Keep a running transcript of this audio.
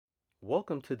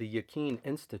Welcome to the Yaqeen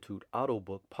Institute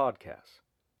Audiobook Podcast,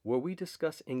 where we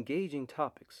discuss engaging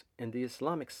topics in the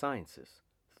Islamic sciences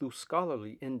through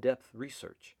scholarly in-depth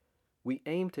research. We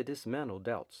aim to dismantle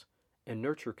doubts and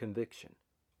nurture conviction,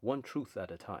 one truth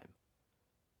at a time.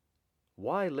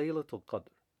 Why Laylatul Qadr?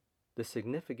 The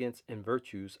significance and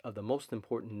virtues of the most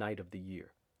important night of the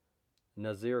year.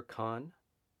 Nazir Khan,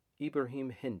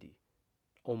 Ibrahim Hindi,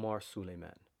 Omar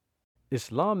Suleiman.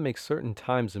 Islam makes certain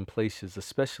times and places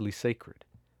especially sacred.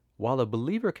 While a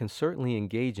believer can certainly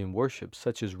engage in worship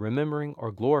such as remembering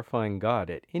or glorifying God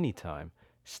at any time,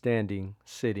 standing,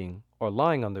 sitting, or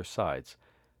lying on their sides,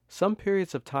 some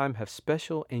periods of time have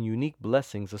special and unique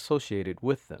blessings associated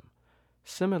with them.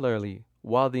 Similarly,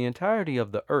 while the entirety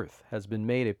of the earth has been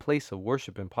made a place of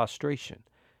worship and prostration,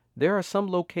 there are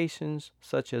some locations,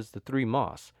 such as the three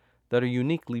mosques, that are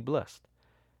uniquely blessed.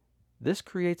 This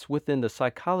creates within the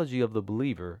psychology of the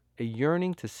believer a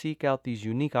yearning to seek out these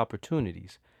unique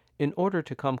opportunities in order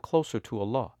to come closer to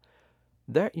Allah.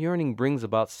 That yearning brings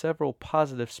about several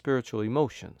positive spiritual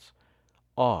emotions: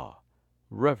 awe,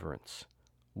 reverence,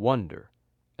 wonder,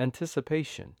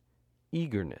 anticipation,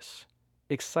 eagerness,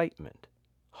 excitement,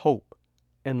 hope,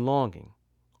 and longing,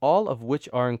 all of which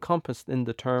are encompassed in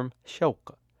the term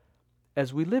shawq.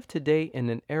 As we live today in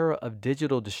an era of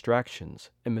digital distractions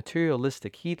and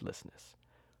materialistic heedlessness,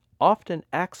 often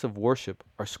acts of worship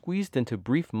are squeezed into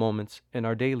brief moments in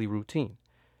our daily routine,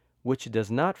 which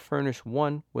does not furnish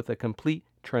one with a complete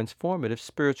transformative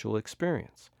spiritual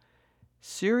experience.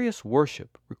 Serious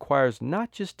worship requires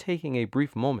not just taking a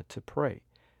brief moment to pray,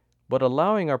 but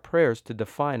allowing our prayers to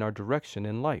define our direction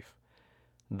in life.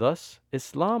 Thus,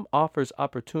 Islam offers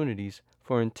opportunities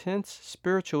for intense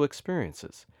spiritual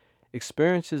experiences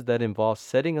that involve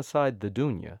setting aside the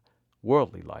dunya,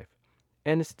 worldly life,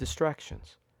 and its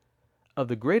distractions. Of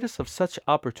the greatest of such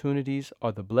opportunities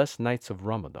are the blessed nights of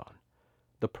Ramadan.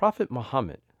 The Prophet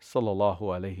Muhammad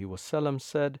 (s.a.w)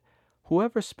 said,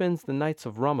 "Whoever spends the nights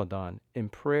of Ramadan in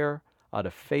prayer, out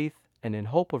of faith, and in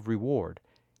hope of reward,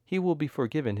 he will be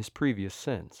forgiven his previous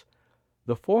sins."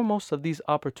 The foremost of these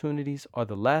opportunities are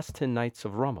the last 10 nights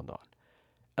of Ramadan.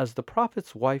 As the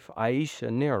Prophet's wife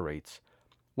Aisha narrates,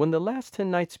 when the last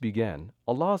 10 nights began,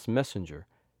 Allah's Messenger,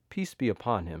 peace be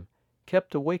upon him,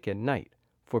 kept awake at night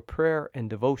for prayer and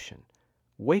devotion,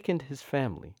 wakened his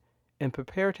family, and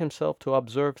prepared himself to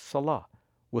observe Salah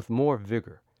with more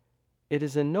vigor. It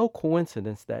is in no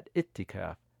coincidence that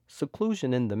ittikaf,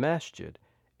 seclusion in the masjid,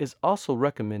 is also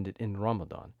recommended in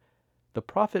Ramadan. The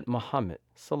Prophet Muhammad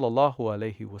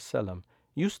 (s.a.w)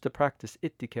 used to practice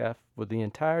ittikaf for the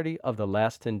entirety of the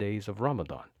last 10 days of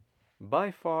Ramadan.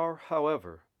 By far,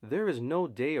 however, there is no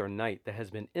day or night that has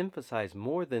been emphasized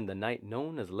more than the night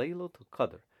known as Laylatul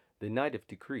Qadr, the night of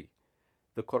decree.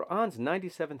 The Quran's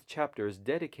 97th chapter is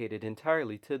dedicated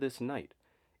entirely to this night.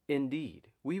 Indeed,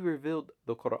 we revealed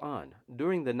the Quran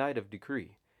during the night of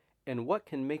decree. And what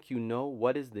can make you know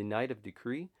what is the night of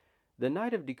decree? The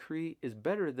night of decree is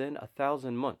better than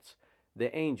 1,000 months.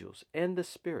 The angels and the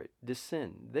Spirit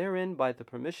descend therein by the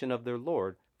permission of their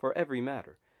Lord for every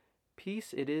matter.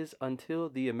 Peace it is until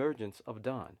the emergence of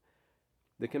dawn.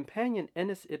 The companion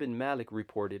Anas ibn Malik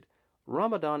reported,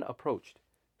 Ramadan approached,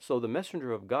 so the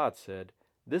Messenger of God said,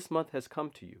 "This month has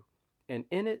come to you, and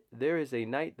in it there is a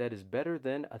night that is better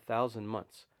than 1,000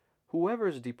 months. Whoever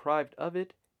is deprived of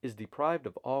it is deprived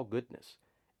of all goodness,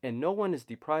 and no one is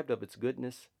deprived of its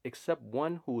goodness except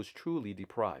one who is truly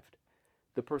deprived."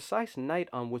 The precise night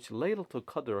on which Laylatul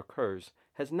Qadr occurs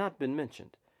has not been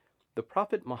mentioned. The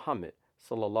Prophet Muhammad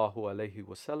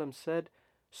 (s.a.w) said,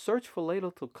 "Search for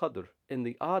Laylatul Qadr in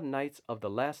the odd nights of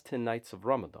the last 10 nights of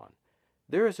Ramadan."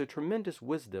 There is a tremendous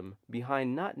wisdom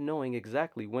behind not knowing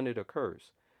exactly when it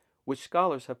occurs, which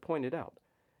scholars have pointed out.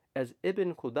 As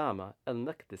Ibn Qudama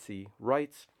al-Maqdisi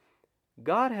writes,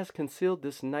 God has concealed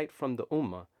this night from the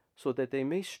Ummah so that they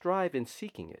may strive in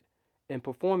seeking it and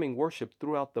performing worship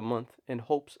throughout the month in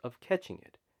hopes of catching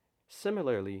it.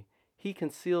 Similarly, he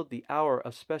concealed the hour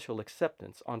of special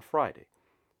acceptance on Friday,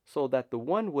 so that the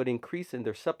one would increase in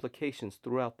their supplications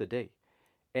throughout the day,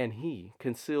 and he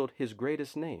concealed his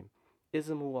greatest name,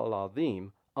 Ismu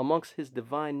al-Azim, amongst his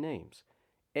divine names,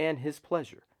 and his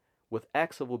pleasure, with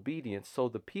acts of obedience so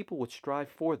the people would strive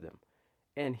for them,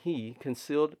 and he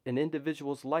concealed an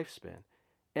individual's lifespan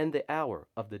and the hour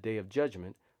of the day of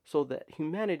judgment so that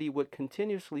humanity would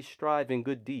continuously strive in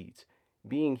good deeds,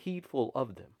 being heedful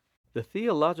of them. The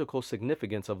theological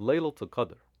significance of Laylatul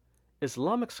Qadr.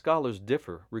 Islamic scholars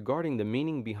differ regarding the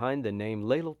meaning behind the name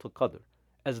Laylatul Qadr,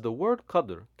 as the word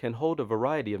Qadr can hold a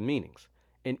variety of meanings,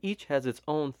 and each has its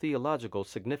own theological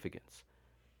significance.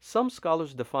 Some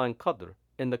scholars define Qadr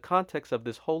in the context of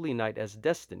this holy night as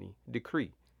destiny,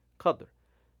 decree, Qadr.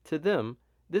 To them,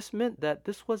 this meant that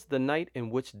this was the night in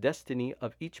which destiny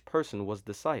of each person was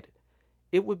decided.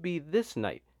 It would be this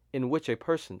night in which a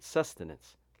person's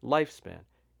sustenance, lifespan,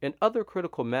 and other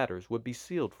critical matters would be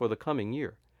sealed for the coming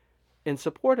year. In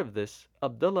support of this,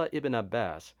 Abdullah ibn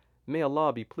Abbas, may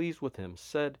Allah be pleased with him,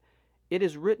 said, "It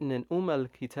is written in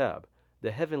al-Kitab,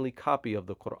 the heavenly copy of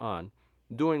the Quran,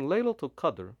 during Laylatul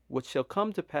Qadr, which shall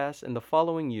come to pass in the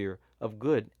following year of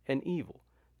good and evil,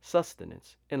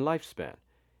 sustenance and lifespan.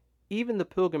 Even the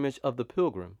pilgrimage of the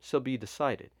pilgrim shall be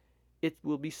decided. It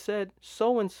will be said,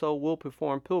 so and so will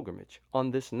perform pilgrimage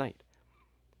on this night."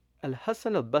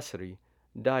 Al-Hasan al-Basri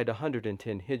died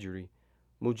 110 Hijri,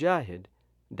 Mujahid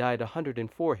died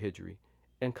 104 Hijri,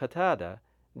 and Qatada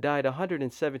died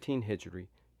 117 Hijri.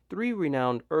 Three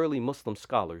renowned early Muslim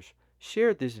scholars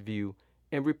shared this view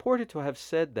and reported to have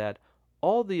said that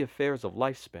all the affairs of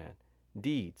lifespan,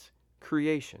 deeds,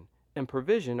 creation, and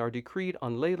provision are decreed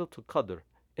on Laylatul Qadr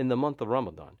in the month of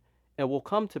Ramadan, and will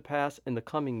come to pass in the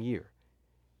coming year.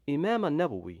 Imam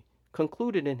an-Nawawi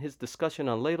concluded in his discussion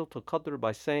on Laylatul Qadr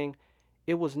by saying,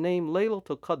 it was named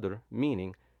Laylatul Qadr,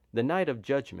 meaning the night of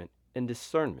judgment and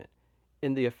discernment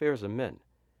in the affairs of men.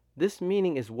 This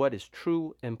meaning is what is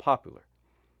true and popular.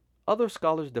 Other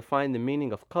scholars define the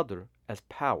meaning of Qadr as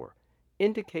power,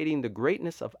 indicating the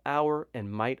greatness of hour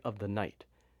and might of the night.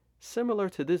 Similar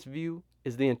to this view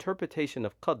is the interpretation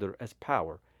of Qadr as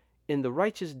power, in the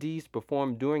righteous deeds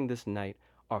performed during this night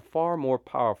are far more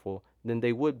powerful than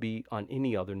they would be on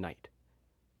any other night.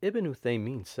 Ibn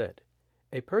Uthaymin said,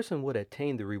 a person would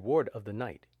attain the reward of the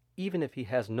night, even if he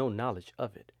has no knowledge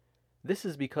of it. This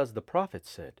is because the Prophet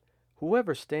said,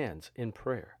 whoever stands in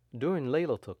prayer during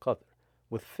Laylatul Qadr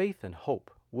with faith and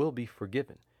hope will be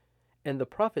forgiven. And the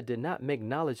Prophet did not make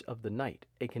knowledge of the night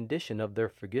a condition of their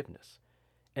forgiveness.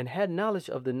 And had knowledge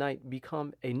of the night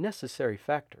become a necessary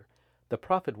factor, the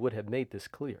Prophet would have made this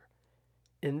clear.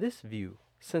 In this view,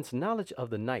 since knowledge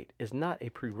of the night is not a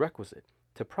prerequisite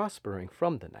to prospering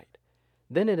from the night,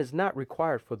 then it is not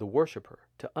required for the worshipper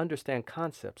to understand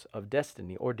concepts of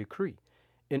destiny or decree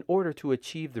in order to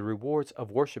achieve the rewards of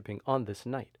worshiping on this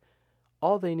night.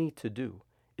 All they need to do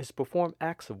is perform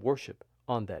acts of worship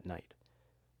on that night.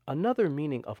 Another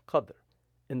meaning of Qadr,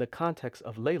 in the context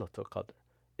of Laylatul Qadr,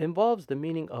 involves the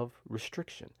meaning of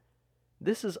restriction.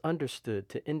 This is understood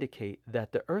to indicate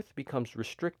that the earth becomes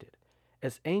restricted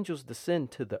as angels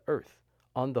descend to the earth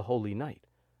on the holy night,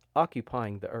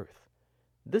 occupying the earth.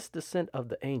 This descent of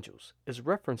the angels is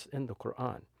referenced in the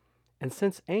Quran, and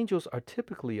since angels are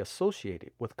typically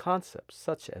associated with concepts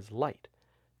such as light,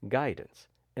 guidance,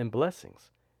 and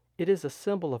blessings, it is a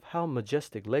symbol of how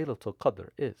majestic Laylatul Qadr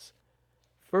is.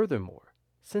 Furthermore,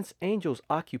 since angels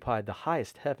occupy the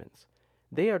highest heavens,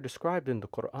 they are described in the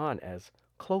Quran as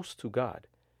close to God.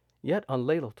 Yet on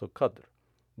Laylatul Qadr,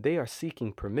 they are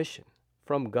seeking permission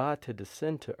from God to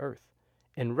descend to earth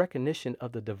in recognition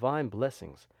of the divine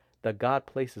blessings that God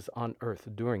places on earth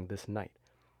during this night.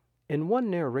 In one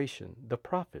narration, the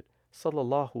Prophet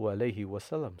sallallahu alaihi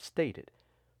wasallam stated,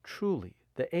 "Truly,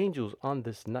 the angels on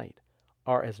this night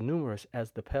are as numerous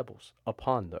as the pebbles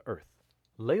upon the earth."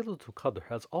 Laylatul Qadr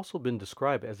has also been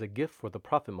described as a gift for the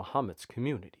Prophet Muhammad's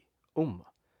community, Ummah.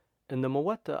 In the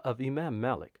Muwatta of Imam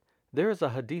Malik, there is a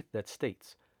hadith that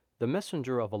states, "The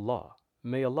Messenger of Allah,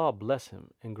 may Allah bless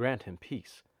him and grant him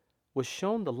peace, was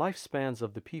shown the lifespans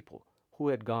of the people who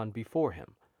had gone before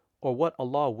him, or what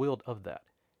Allah willed of that,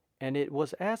 and it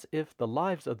was as if the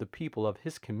lives of the people of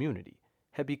his community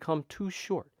had become too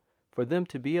short for them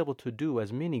to be able to do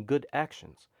as many good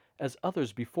actions as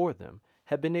others before them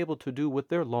had been able to do with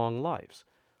their long lives.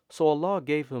 So Allah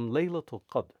gave him Laylatul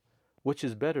Qadr, which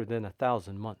is better than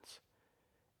 1,000 months."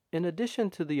 In addition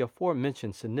to the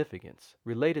aforementioned significance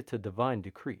related to divine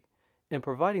decree, in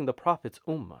providing the Prophet's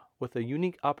Ummah with a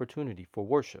unique opportunity for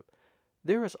worship,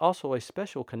 there is also a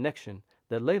special connection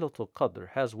that Laylatul Qadr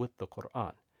has with the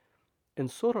Quran. In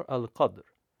Surah Al-Qadr,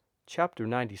 chapter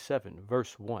 97,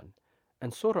 verse 1,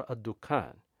 and Surah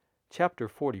Ad-Dukhan, chapter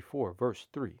 44, verse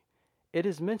 3, it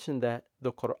is mentioned that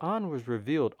the Quran was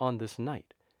revealed on this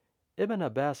night. Ibn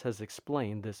Abbas has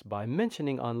explained this by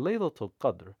mentioning on Laylatul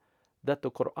Qadr that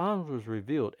the Quran was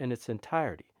revealed in its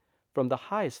entirety, from the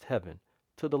highest heaven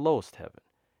to the lowest heaven,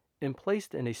 and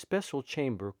placed in a special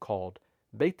chamber called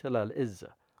Bayt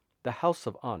al-Izzah, the House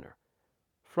of Honor.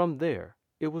 From there,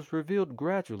 it was revealed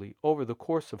gradually over the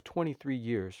course of 23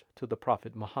 years to the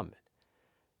Prophet Muhammad.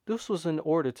 This was in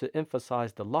order to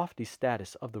emphasize the lofty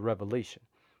status of the revelation,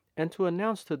 and to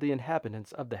announce to the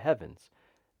inhabitants of the heavens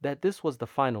that this was the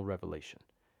final revelation.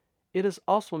 It is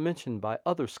also mentioned by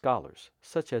other scholars,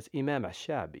 such as Imam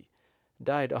Ash-Shabi,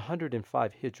 died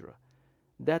 105 Hijrah,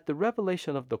 that the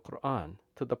revelation of the Quran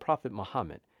to the Prophet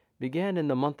Muhammad began in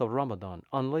the month of Ramadan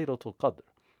on Laylatul Qadr,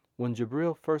 when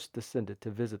Jibril first descended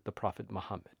to visit the Prophet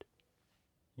Muhammad.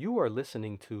 You are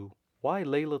listening to Why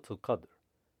Laylatul Qadr?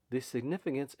 The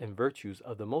Significance and Virtues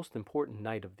of the Most Important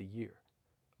Night of the Year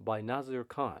by Nazir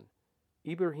Khan,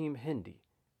 Ibrahim Hindi,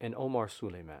 and Omar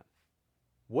Suleiman.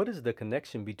 What is the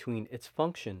connection between its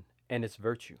function and its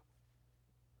virtue?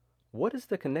 What is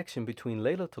the connection between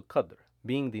Laylatul Qadr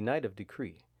being the night of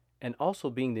decree and also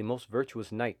being the most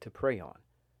virtuous night to pray on?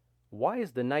 Why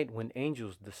is the night when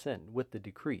angels descend with the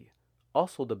decree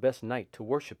also the best night to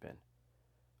worship in?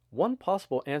 One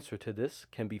possible answer to this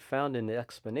can be found in the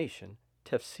explanation,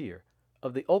 tafsir,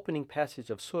 of the opening passage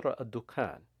of Surah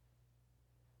Ad-Dukhan.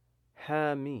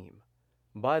 Hamim,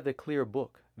 by the clear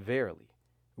book, verily,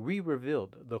 we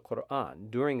revealed the Quran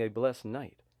during a blessed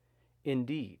night.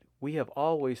 Indeed, we have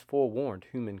always forewarned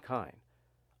humankind.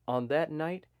 On that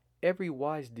night, every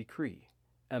wise decree,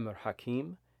 Amr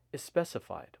Hakim, is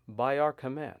specified by our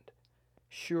command.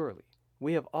 Surely,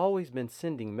 we have always been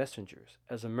sending messengers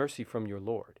as a mercy from your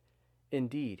Lord.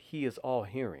 Indeed, He is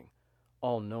all-hearing,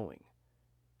 all-knowing.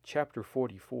 Chapter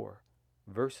 44,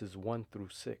 verses 1 through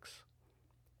 6.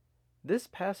 This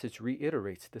passage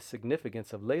reiterates the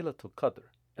significance of Laylatul Qadr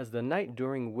as the night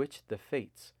during which the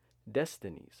fates,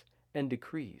 destinies, and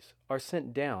decrees are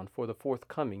sent down for the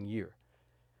forthcoming year.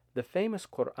 The famous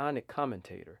Quranic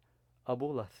commentator, Abu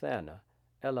Lathana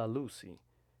al-Alusi,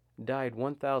 died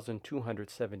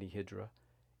 1270 Hijrah,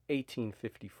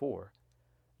 1854,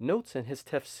 notes in his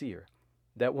tafsir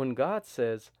that when God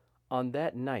says, on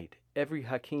that night every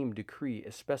Hakim decree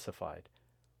is specified,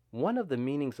 one of the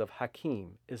meanings of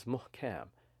Hakim is muhkam,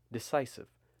 decisive,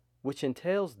 which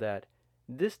entails that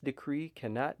this decree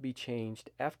cannot be changed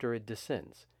after it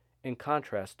descends, in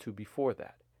contrast to before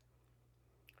that.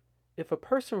 If a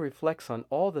person reflects on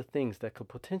all the things that could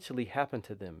potentially happen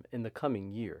to them in the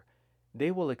coming year,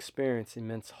 they will experience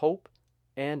immense hope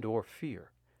and or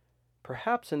fear.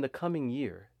 Perhaps in the coming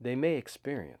year they may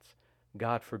experience,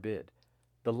 God forbid,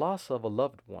 the loss of a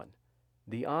loved one,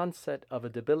 the onset of a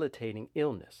debilitating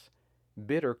illness,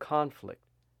 bitter conflict,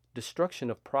 destruction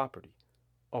of property,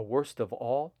 or worst of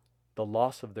all, the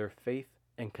loss of their faith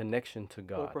and connection to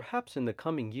God. Or perhaps in the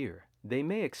coming year they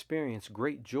may experience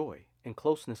great joy and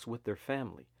closeness with their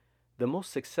family, the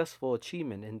most successful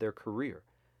achievement in their career,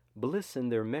 bliss in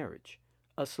their marriage,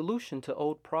 a solution to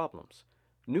old problems,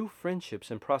 new friendships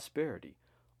and prosperity,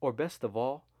 or best of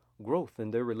all, growth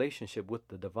in their relationship with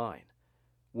the divine.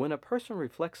 When a person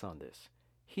reflects on this,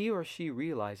 he or she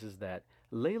realizes that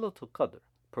Laylatul Qadr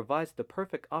provides the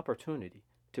perfect opportunity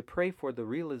to pray for the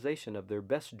realization of their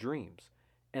best dreams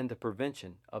and the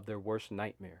prevention of their worst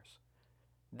nightmares.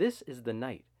 This is the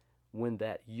night when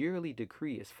that yearly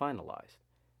decree is finalized.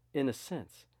 In a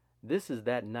sense, this is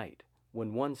that night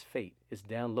when one's fate is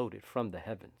downloaded from the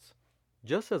heavens.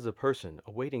 Just as a person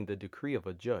awaiting the decree of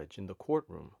a judge in the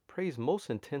courtroom prays most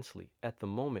intensely at the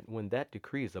moment when that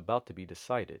decree is about to be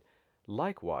decided,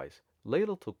 likewise,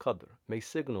 Laylatul Qadr may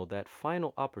signal that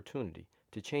final opportunity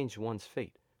to change one's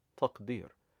fate, taqdir.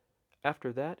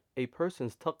 After that, a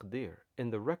person's taqdir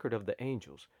in the record of the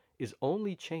angels is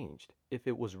only changed if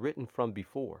it was written from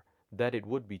before that it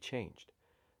would be changed.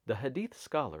 The hadith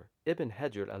scholar Ibn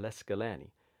Hajar al-Asqalani,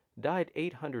 died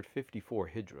 854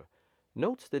 Hijrah,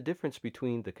 notes the difference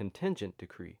between the contingent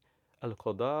decree,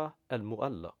 al-Qada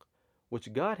al-Mu'allaq,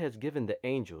 which God has given the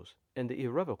angels, and the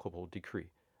irrevocable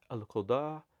decree,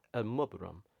 al-Qada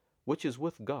al-Mubram, which is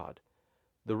with God.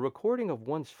 The recording of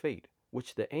one's fate,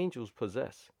 which the angels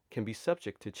possess, can be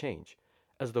subject to change.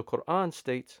 As the Quran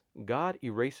states, God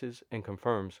erases and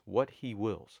confirms what He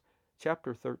wills.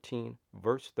 Chapter 13,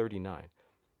 verse 39.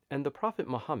 And the Prophet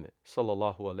Muhammad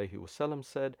sallallahu alaihi wasallam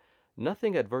said,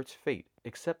 nothing averts fate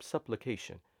except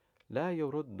supplication. لا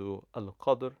يرد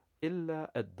القدر إلا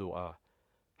الدعاء.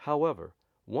 However,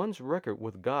 one's record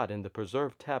with God in the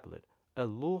preserved tablet,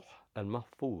 al-Luh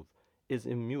al-Mahfuz, is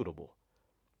immutable.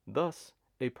 Thus,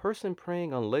 a person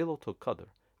praying on Laylatul Qadr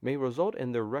may result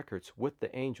in their records with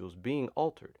the angels being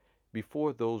altered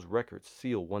before those records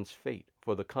seal one's fate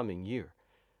for the coming year.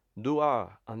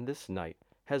 Dua on this night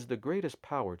has the greatest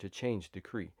power to change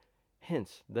decree.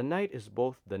 Hence, the night is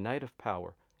both the night of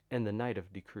power and the night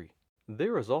of decree.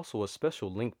 There is also a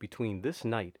special link between this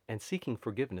night and seeking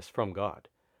forgiveness from God.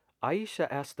 Aisha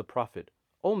asked the Prophet,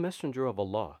 O Messenger of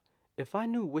Allah, if I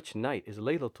knew which night is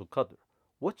Laylatul Qadr,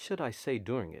 what should I say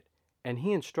during it? And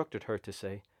he instructed her to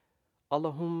say,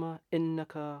 Allahumma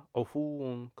innaka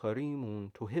ufuun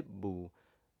kareemun tuhibbu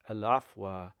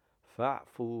al-afwa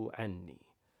fa'fu anni.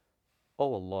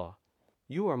 O Allah,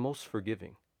 you are most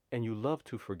forgiving, and you love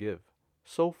to forgive,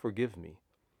 so forgive me.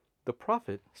 The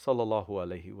Prophet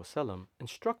ﷺ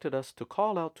instructed us to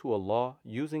call out to Allah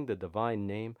using the divine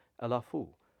name Al-Afu,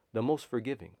 the most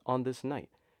forgiving, on this night,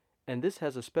 and this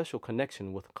has a special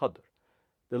connection with Qadr.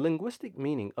 The linguistic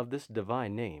meaning of this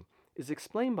divine name is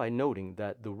explained by noting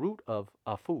that the root of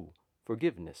afu,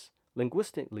 forgiveness,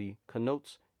 linguistically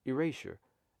connotes erasure,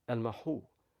 al-mahu,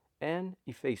 and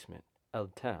effacement,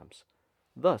 al-tams.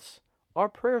 Thus, our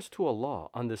prayers to Allah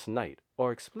on this night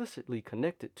are explicitly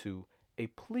connected to a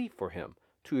plea for Him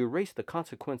to erase the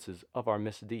consequences of our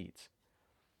misdeeds.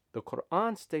 The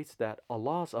Quran states that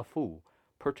Allah's afu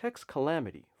protects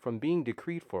calamity from being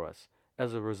decreed for us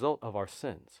as a result of our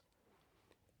sins.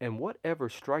 And whatever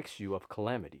strikes you of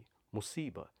calamity,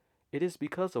 musibah, it is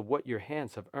because of what your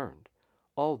hands have earned,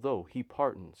 although He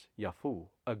pardons, yafu,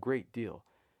 a great deal.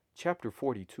 Chapter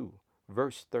 42,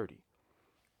 verse 30.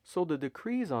 So the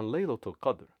decrees on Laylatul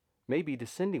Qadr may be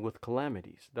descending with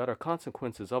calamities that are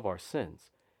consequences of our sins,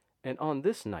 and on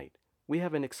this night we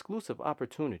have an exclusive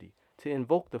opportunity to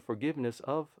invoke the forgiveness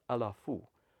of Al-Afu,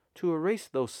 to erase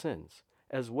those sins,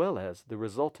 as well as the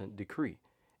resultant decree,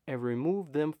 and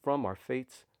remove them from our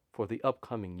fates for the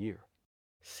upcoming year.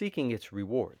 Seeking its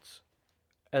rewards.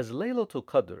 As Laylatul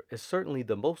Qadr is certainly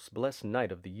the most blessed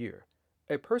night of the year,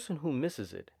 a person who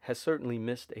misses it has certainly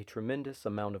missed a tremendous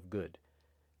amount of good.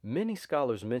 Many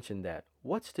scholars mention that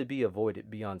what's to be avoided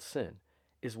beyond sin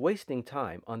is wasting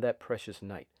time on that precious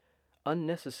night,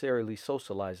 unnecessarily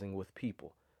socializing with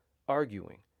people,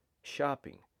 arguing,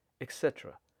 shopping,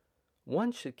 etc.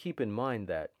 One should keep in mind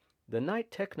that the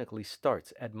night technically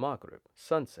starts at Maghrib,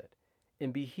 sunset,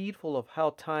 and be heedful of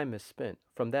how time is spent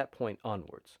from that point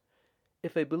onwards.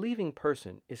 If a believing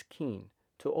person is keen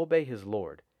to obey his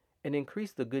Lord and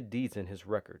increase the good deeds in his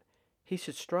record, he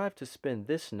should strive to spend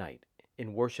this night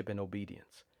in worship and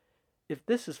obedience. If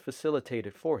this is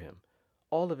facilitated for him,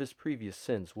 all of his previous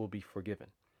sins will be forgiven.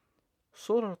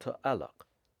 Surah Al-Alaq,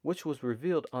 which was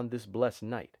revealed on this blessed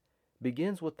night,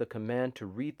 begins with the command to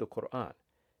read the Quran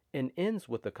and ends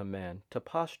with the command to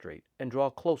prostrate and draw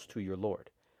close to your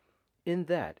Lord. In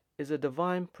that is a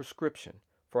divine prescription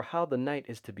for how the night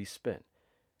is to be spent.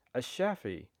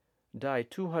 Ash-Shafi'i, died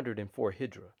 204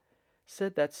 Hijra,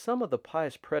 said that some of the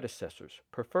pious predecessors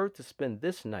preferred to spend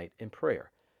this night in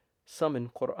prayer, some in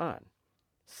Quran,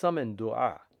 some in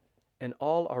dua, and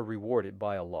all are rewarded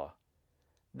by Allah.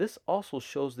 This also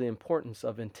shows the importance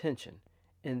of intention,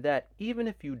 in that even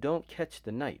if you don't catch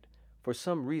the night for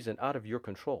some reason out of your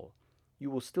control, you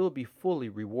will still be fully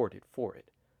rewarded for it.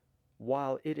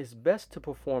 While it is best to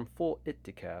perform full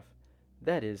ittikaf,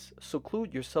 that is,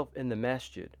 seclude yourself in the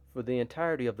masjid for the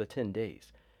entirety of the 10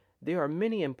 days, there are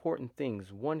many important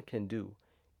things one can do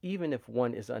even if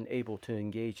one is unable to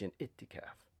engage in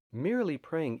ittikaf. Merely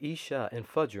praying Isha and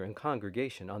Fajr in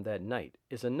congregation on that night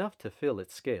is enough to fill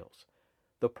its scales.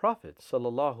 The Prophet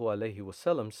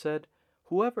ﷺ said,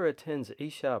 "Whoever attends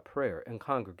Isha prayer in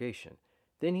congregation,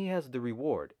 then he has the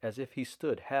reward as if he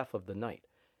stood half of the night.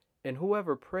 And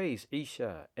whoever prays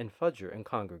Isha and Fajr in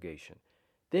congregation,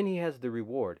 then he has the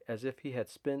reward as if he had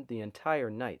spent the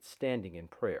entire night standing in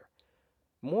prayer."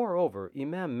 Moreover,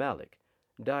 Imam Malik,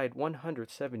 died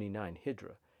 179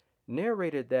 Hijra,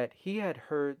 narrated that he had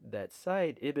heard that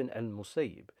Sa'id ibn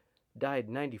al-Musayyib, died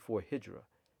 94 Hijra,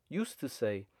 used to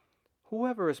say,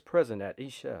 "Whoever is present at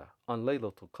Isha on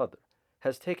Laylatul Qadr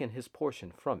has taken his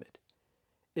portion from it."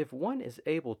 If one is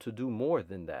able to do more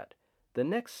than that, the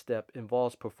next step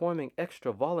involves performing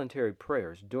extra voluntary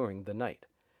prayers during the night.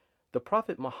 The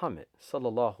Prophet Muhammad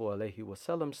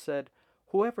ﷺ said,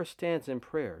 "Whoever stands in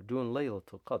prayer during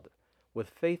Laylatul Qadr with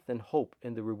faith and hope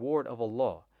in the reward of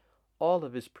Allah, all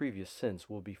of his previous sins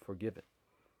will be forgiven."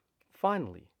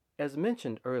 Finally, as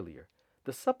mentioned earlier,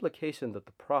 the supplication that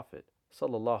the Prophet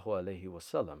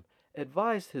ﷺ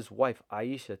advised his wife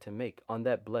Aisha to make on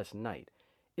that blessed night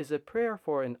is a prayer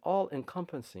for an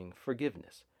all-encompassing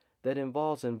forgiveness that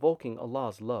involves invoking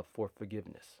Allah's love for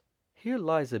forgiveness. Here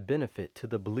lies a benefit to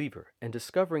the believer in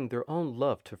discovering their own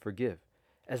love to forgive,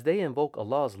 as they invoke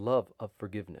Allah's love of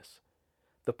forgiveness.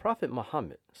 The Prophet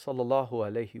Muhammad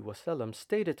ﷺ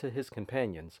stated to his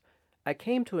companions, "I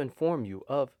came to inform you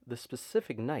of the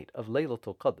specific night of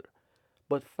Laylatul Qadr,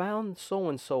 but found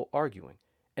so-and-so arguing,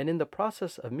 and in the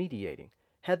process of mediating,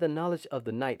 had the knowledge of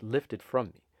the night lifted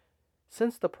from me."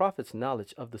 Since the Prophet's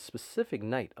knowledge of the specific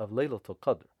night of Laylatul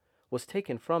Qadr was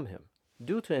taken from him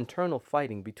due to internal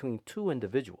fighting between two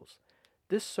individuals,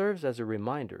 this serves as a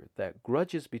reminder that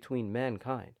grudges between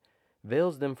mankind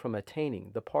veils them from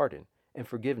attaining the pardon and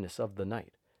forgiveness of the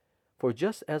night. For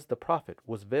just as the Prophet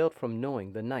was veiled from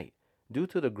knowing the night due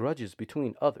to the grudges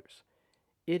between others,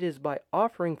 It is by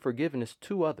offering forgiveness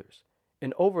to others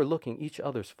and overlooking each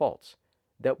other's faults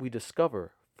that we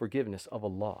discover forgiveness of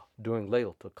Allah during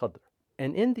Laylatul Qadr.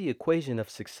 And in the equation of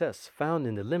success found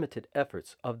in the limited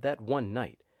efforts of that one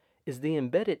night is the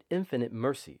embedded infinite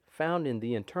mercy found in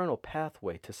the internal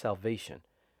pathway to salvation.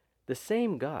 The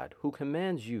same God who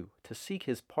commands you to seek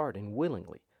his pardon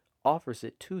willingly offers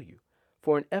it to you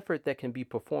for an effort that can be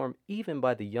performed even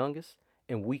by the youngest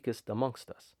and weakest amongst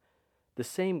us. The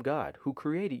same God who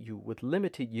created you with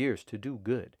limited years to do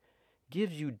good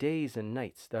gives you days and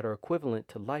nights that are equivalent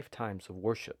to lifetimes of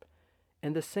worship.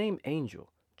 And the same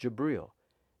angel, Jibril,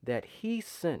 that he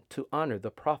sent to honor the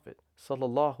Prophet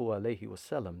sallallahu alaihi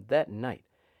wasallam that night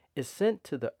is sent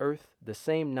to the earth the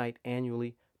same night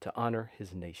annually to honor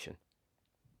his nation.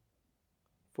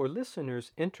 For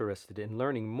listeners interested in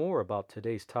learning more about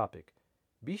today's topic,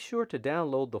 be sure to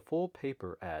download the full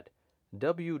paper at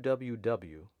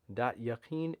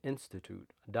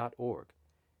www.yaqininstitute.org.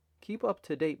 Keep up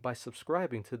to date by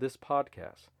subscribing to this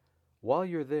podcast. While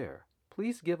you're there,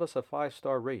 please give us a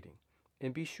 5-star rating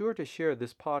and be sure to share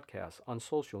this podcast on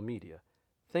social media.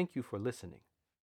 Thank you for listening.